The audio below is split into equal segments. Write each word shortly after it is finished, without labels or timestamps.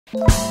Hi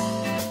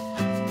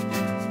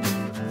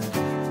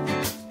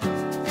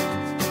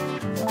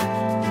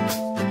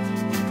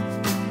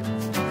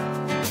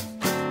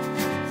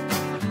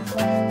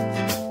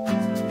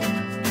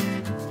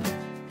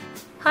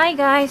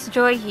guys,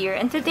 Joy here,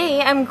 and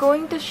today I'm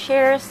going to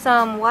share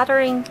some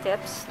watering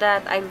tips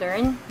that I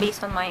learned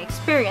based on my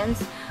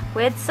experience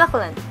with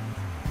succulent.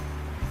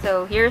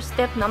 So here's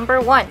tip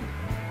number 1.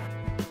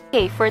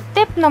 Okay, for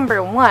tip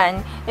number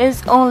 1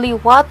 is only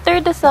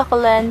water the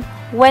succulent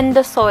when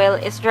the soil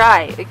is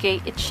dry.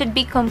 Okay, it should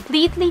be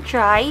completely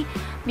dry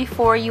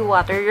before you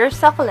water your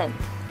succulent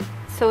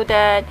so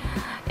that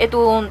it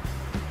won't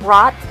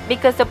rot,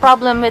 because the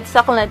problem with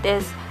succulent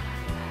is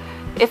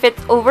if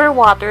it's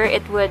overwater,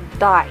 it would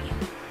die.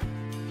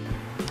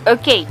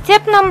 Okay,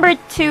 tip number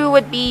 2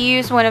 would be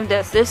use one of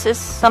this. This is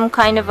some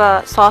kind of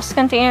a sauce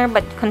container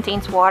but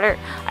contains water.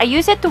 I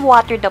use it to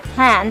water the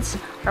plants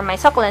or my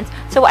succulents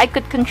so I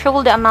could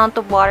control the amount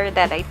of water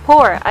that I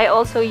pour. I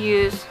also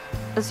use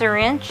a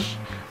syringe,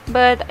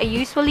 but I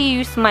usually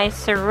use my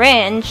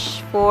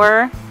syringe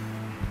for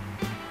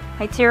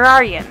my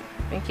terrarium.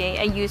 Okay,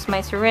 I use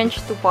my syringe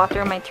to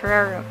water my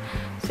terrarium.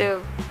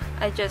 So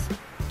I just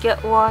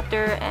get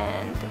water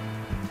and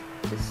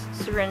just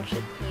syringe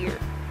it here.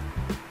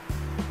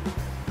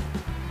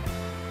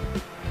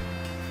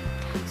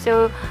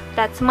 So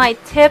that's my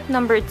tip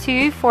number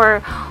 2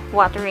 for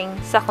watering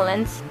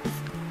succulents.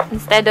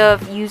 Instead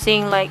of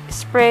using like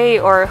spray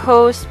or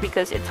hose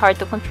because it's hard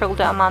to control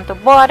the amount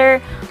of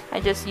water, I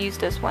just use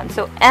this one.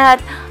 So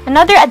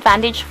another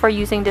advantage for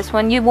using this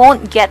one, you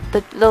won't get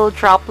the little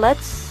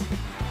droplets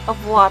of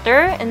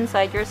water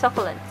inside your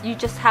succulent. You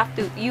just have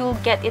to, you'll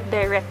get it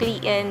directly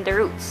in the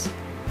roots.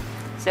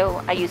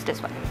 So I use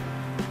this one.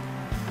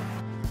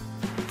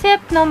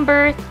 Tip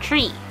number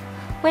 3.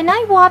 When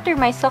I water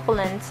my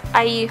succulents,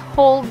 I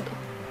hold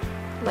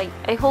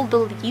the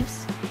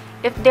leaves.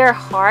 If they're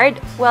hard,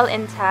 well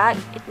intact,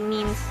 it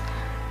means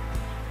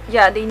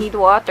yeah, they need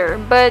water.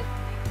 But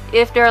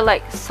if they're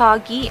like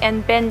soggy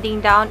and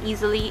bending down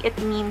easily, it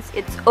means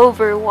it's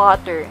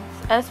overwater.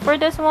 As for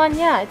this one,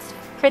 yeah, it's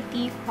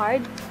pretty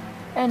hard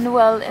and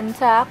well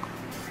intact.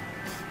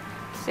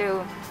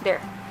 So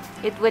there,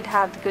 it would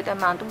have good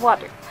amount of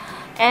water.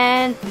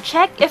 And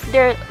check if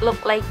they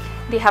look like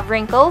they have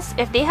wrinkles.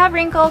 If they have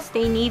wrinkles,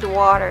 they need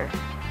water.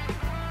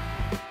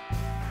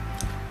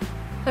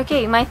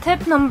 Okay, my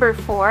tip number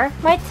 4.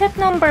 My tip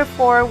number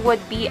 4 would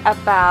be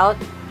about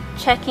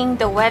checking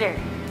the weather.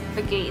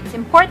 Okay, it's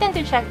important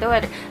to check the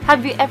weather.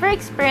 Have you ever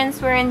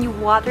experienced wherein you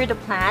water the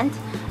plant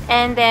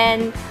and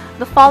then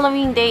the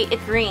following day it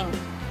rained?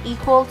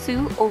 Equal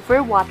to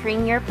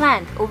overwatering your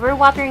plant.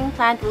 Overwatering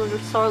plant will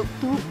result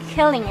to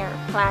killing your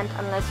plant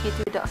unless you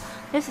do the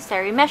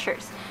necessary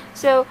measures.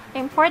 So the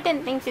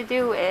important thing to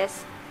do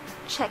is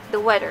check the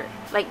weather,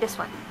 like this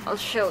one. I'll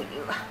show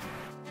you.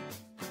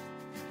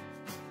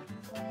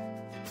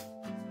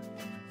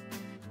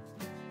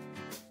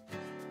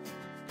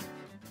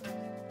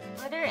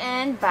 Weather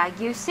in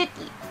Baguio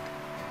City.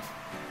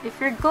 If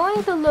you're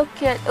going to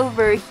look at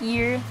over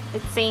here,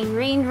 it's saying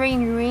rain,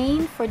 rain,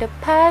 rain for the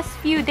past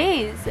few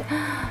days.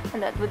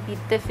 And that would be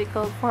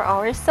difficult for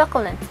our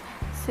succulents.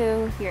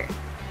 So here.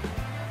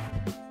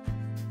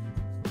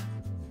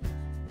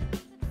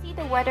 See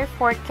the weather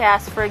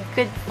forecast for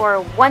good for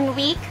 1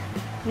 week,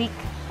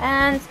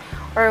 weekends,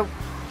 or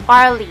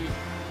hourly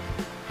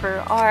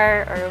per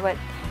hour or what.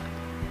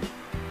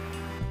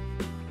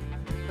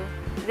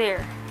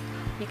 There.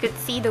 You could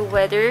see the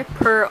weather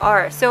per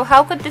hour. So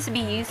how could this be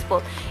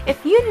useful?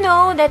 If you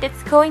know that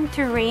it's going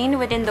to rain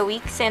within the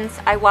week, since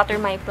I water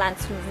my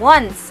plants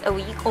once a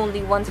week,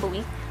 only once a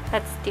week,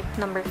 that's tip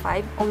number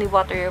 5, only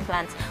water your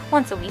plants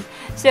once a week.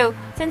 So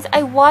since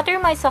I water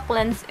my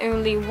succulents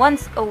only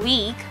once a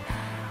week,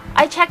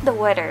 I check the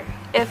weather.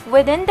 If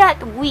within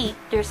that week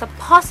there's a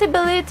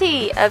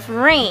possibility of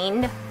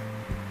rain,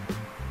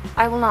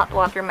 I will not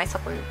water my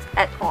succulents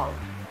at all.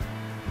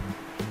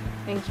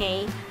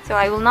 Okay, so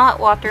I will not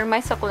water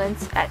my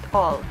succulents at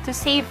all to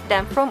save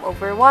them from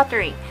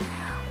overwatering.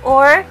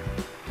 Or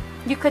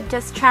you could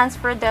just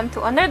transfer them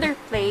to another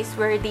place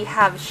where they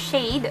have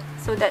shade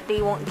so that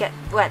they won't get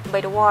wet by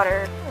the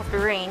water of the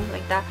rain,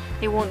 like that.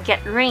 They won't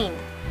get rained.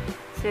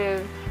 So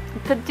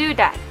you could do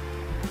that.